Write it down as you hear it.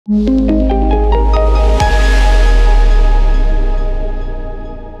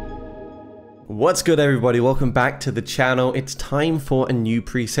What's good, everybody? Welcome back to the channel. It's time for a new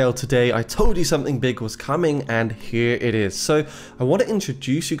pre-sale today. I told you something big was coming and here it is. So I want to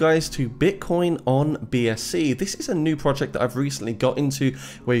introduce you guys to Bitcoin on BSC. This is a new project that I've recently got into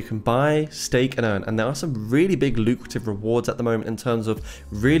where you can buy, stake and earn. And there are some really big lucrative rewards at the moment in terms of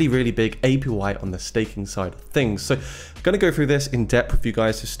really big APY on the staking side of things. So I'm going to go through this in depth with you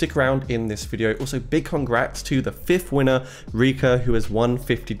guys, so stick around in this video. Also, big congrats to the 5th winner, Rika, who has won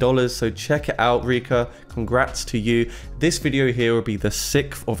 $50. So check it out, Rika. Congrats to you. This video here will be the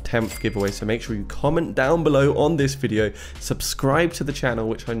 6th of 10th giveaway, so make sure you comment down below on this video, subscribe to the channel,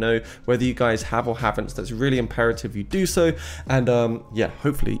 which I know whether you guys have or haven't, so that's really imperative you do so. And yeah,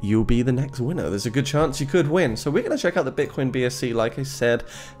 hopefully you'll be the next winner. There's a good chance you could win. So we're going to check out the Bitcoin BSC. Like I said,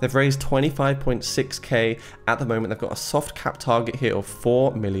 they've raised 25.6k at the moment. They've got a soft cap target here of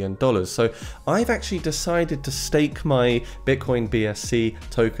 $4 million. So I've actually decided to stake my Bitcoin BSC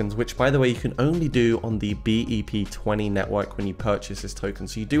tokens, which by the way you can only do on the BEP20 network when you purchase this token.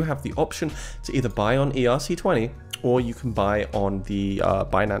 So you do have the option to either buy on ERC20 or you can buy on the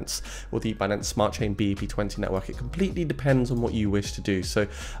Binance or the Binance Smart Chain BEP20 network. It completely depends on what you wish to do. So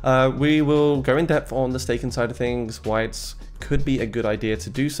we will go in depth on the staking side of things, why it's could be a good idea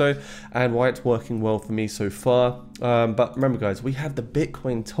to do so and why it's working well for me so far. But remember guys, we had the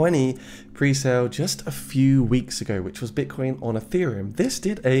Bitcoin 20 pre-sale just a few weeks ago, which was Bitcoin on Ethereum. This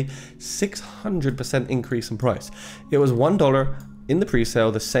did a 600% increase in price. It was $1 in the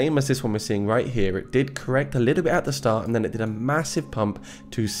pre-sale, the same as this one we're seeing right here. It did correct a little bit at the start and then it did a massive pump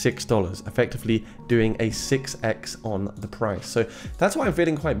to $6, effectively doing a 6x on the price. So that's why I'm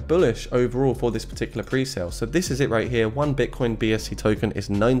feeling quite bullish overall for this particular pre-sale. So this is it right here. One Bitcoin BSC token is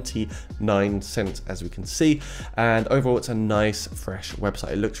 99 cents, as we can see, and overall it's a nice fresh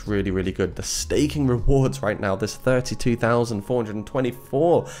website. It looks really good. The staking rewards right now, there's 32,424%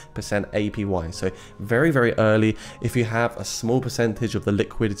 APY, so very early. If you have a small percentage of the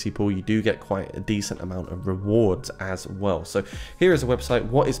liquidity pool, you do get quite a decent amount of rewards as well. So here is a website.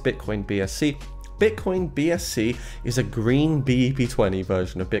 What is Bitcoin BSC? Bitcoin BSC is a green BEP20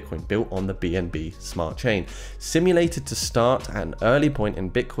 version of Bitcoin built on the BNB smart chain, simulated to start at an early point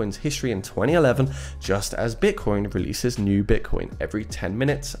in Bitcoin's history in 2011, just as Bitcoin releases new Bitcoin. Every 10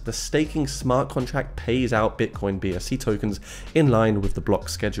 minutes, the staking smart contract pays out Bitcoin BSC tokens in line with the block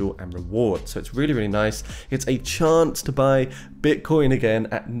schedule and reward. So it's really nice. It's a chance to buy Bitcoin again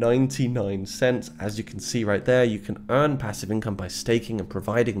at 99 cents. As you can see right there, you can earn passive income by staking and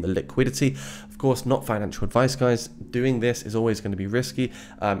providing the liquidity. Of course, not financial advice, guys. Doing this is always going to be risky,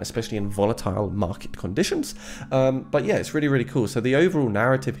 especially in volatile market conditions. But yeah, it's really cool. So the overall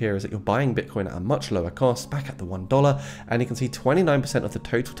narrative here is that you're buying Bitcoin at a much lower cost, back at the $1, and you can see 29% of the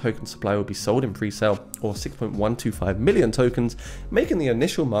total token supply will be sold in pre-sale, or 6.125 million tokens, making the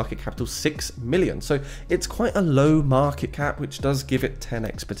initial market capital 6 million. So it's quite a low market cap, which does give it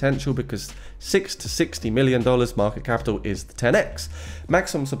 10x potential, because $6 to $60 million market capital is the 10x.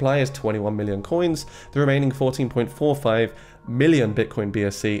 Maximum supply is 21 million coins. The remaining 14.45 million Bitcoin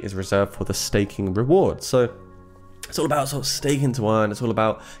BSC is reserved for the staking reward. So it's all about sort of staking to earn. It's all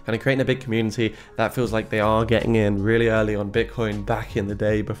about kind of creating a big community that feels like they are getting in really early on Bitcoin back in the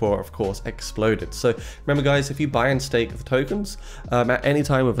day before, of course, exploded. So remember guys, if you buy and stake the tokens at any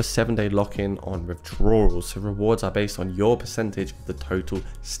time with a 7-day lock-in on withdrawals, so rewards are based on your percentage of the total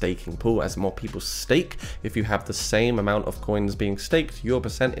staking pool. As more people stake, if you have the same amount of coins being staked, your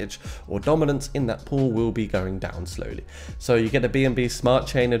percentage or dominance in that pool will be going down slowly. So you get the BNB smart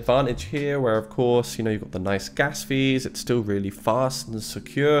chain advantage here, where of course, you know, you've got the nice gas fee. It's still really fast and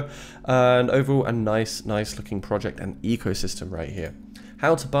secure, and overall a nice looking project and ecosystem right here.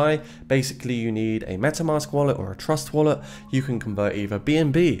 How to buy? Basically, you need a MetaMask wallet or a Trust wallet. You can convert either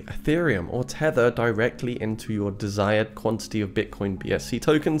BNB, Ethereum, or Tether directly into your desired quantity of Bitcoin BSC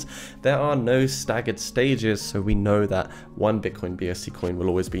tokens. There are no staggered stages, so we know that one Bitcoin BSC coin will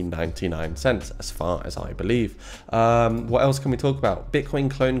always be 99 cents, as far as I believe. What else can we talk about? Bitcoin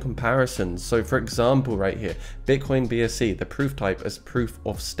clone comparisons. So for example, right here, Bitcoin BSC, the proof type is proof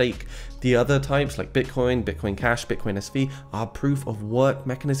of stake. The other types like Bitcoin, Bitcoin Cash, Bitcoin SV are proof of work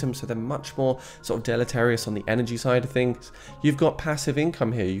mechanisms, so they're much more sort of deleterious on the energy side of things. You've got passive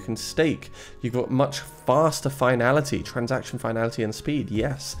income here, you can stake. You've got much faster finality, transaction finality and speed,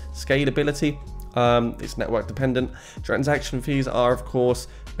 yes. Scalability, it's network dependent. Transaction fees are of course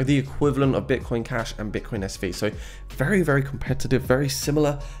the equivalent of Bitcoin Cash and Bitcoin SV. So very competitive, very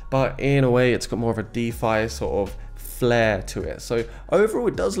similar, but in a way it's got more of a DeFi sort of flair to it. So overall,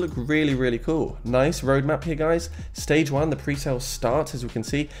 it does look really, really cool. Nice roadmap here, guys. Stage 1, the pre-sale starts, as we can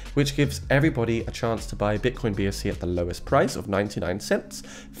see, which gives everybody a chance to buy Bitcoin BSC at the lowest price of 99 cents.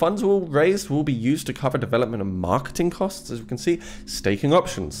 Funds raised will be used to cover development and marketing costs, as we can see. Staking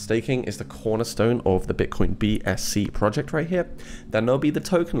options. Staking is the cornerstone of the Bitcoin BSC project right here. Then there'll be the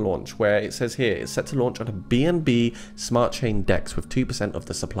token launch, where it says here it's set to launch on a BNB smart chain DEX with 2% of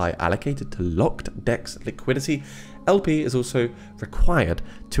the supply allocated to locked DEX liquidity. LP is also required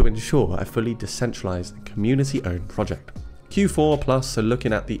to ensure a fully decentralized and community-owned project. Q4 plus, so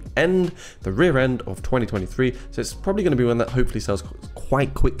looking at the rear end of 2023, so it's probably going to be one that hopefully sells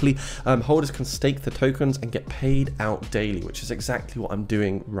quite quickly. Holders can stake the tokens and get paid out daily, which is exactly what I'm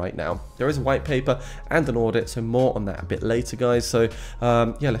doing right now. There is a white paper and an audit, so more on that a bit later, guys. So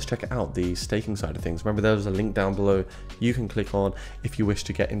yeah, let's check it out, the staking side of things. Remember, there's a link down below you can click on if you wish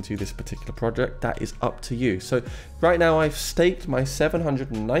to get into this particular project. That is up to you. So right now I've staked my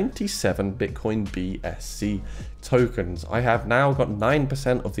 797 Bitcoin BSC tokens. I have now got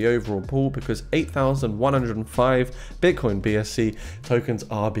 9% of the overall pool because 8,105 Bitcoin BSC tokens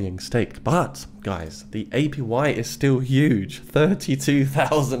are being staked. But guys, the APY is still huge,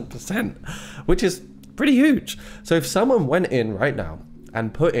 32,000%, which is pretty huge. So if someone went in right now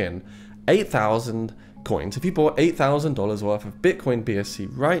and put in 8,000 coins, if you bought $8,000 worth of Bitcoin BSC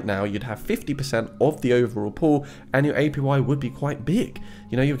right now, you'd have 50% of the overall pool and your APY would be quite big.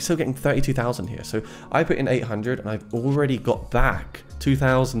 You know, you're still getting 32,000 here. So I put in 800 and I've already got back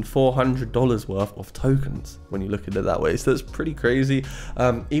 $2,400 worth of tokens when you look at it that way. So that's pretty crazy,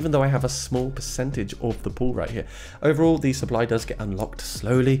 even though I have a small percentage of the pool right here. Overall, the supply does get unlocked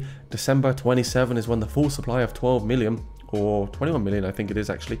slowly. December 27 is when the full supply of 12 million or 21 million, I think it is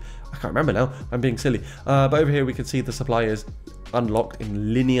actually. I can't remember now, I'm being silly. But over here we can see the supply is unlocked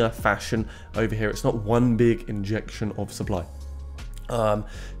in linear fashion. Over here, it's not one big injection of supply.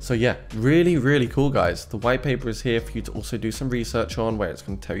 So yeah, really, really cool, guys. The white paper is here for you to also do some research on, where it's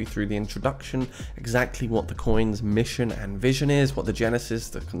going to tell you through the introduction exactly what the coin's mission and vision is, what the genesis,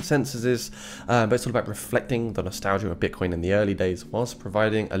 the consensus is, but it's all about reflecting the nostalgia of Bitcoin in the early days whilst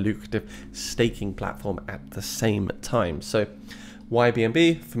providing a lucrative staking platform at the same time. So why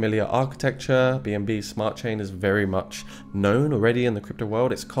BNB? Familiar architecture. BNB smart chain is very much known already in the crypto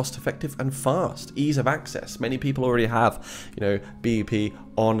world. It's cost effective and fast, ease of access. Many people already have, you know, BEP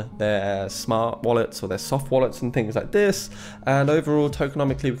on their smart wallets or their soft wallets and things like this. And overall,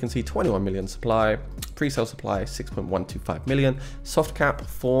 tokenomically, we can see 21 million supply, pre-sale supply 6.125 million, soft cap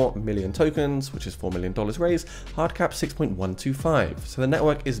 4 million tokens, which is $4 million raised, hard cap 6.125. So the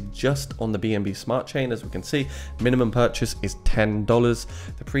network is just on the BNB smart chain, as we can see. Minimum purchase is $10.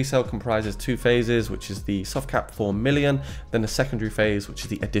 The pre-sale comprises 2 phases, which is the soft cap 4 million, then the secondary phase, which is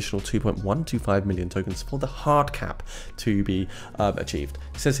the additional 2.125 million tokens for the hard cap to be achieved.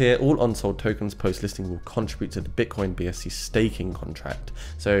 It says here, all unsold tokens post-listing will contribute to the Bitcoin BSC staking contract.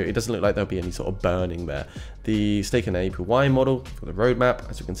 So it doesn't look like there'll be any sort of burning there. The stake and APY model for the roadmap,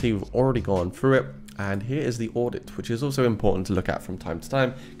 as you can see, we've already gone through it. And here is the audit, which is also important to look at from time to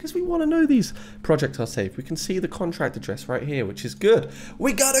time because we want to know these projects are safe. We can see the contract address right here, which is good.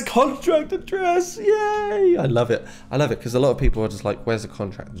 We got a contract address. Yay. I love it. I love it because a lot of people are just like, where's the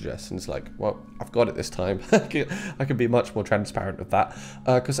contract address? And it's like, well, I've got it this time. I can be much more transparent with that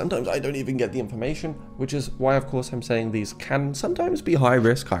because sometimes I don't even get the information, which is why, of course, I'm saying these can sometimes be high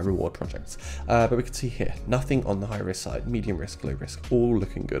risk, high reward projects. But we can see here, nothing on the high risk side, medium risk, low risk, all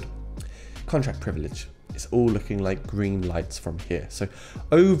looking good. Contract privilege, it's all looking like green lights from here. So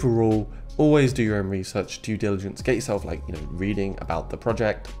overall, always do your own research, due diligence, get yourself like, you know, reading about the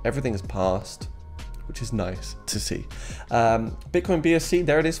project. Everything is passed, which is nice to see. Bitcoin BSC,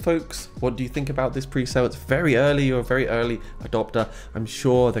 there it is, folks. What do you think about this pre-sale? It's very early, you're a very early adopter. I'm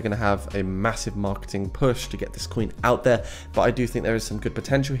sure they're going to have a massive marketing push to get this coin out there, but I do think there is some good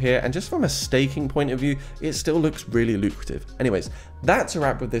potential here. And just from a staking point of view, it still looks really lucrative. Anyways, that's a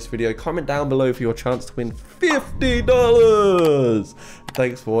wrap with this video. Comment down below for your chance to win $50.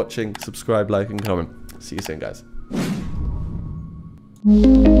 Thanks for watching. Subscribe, like, and comment. See you soon, guys.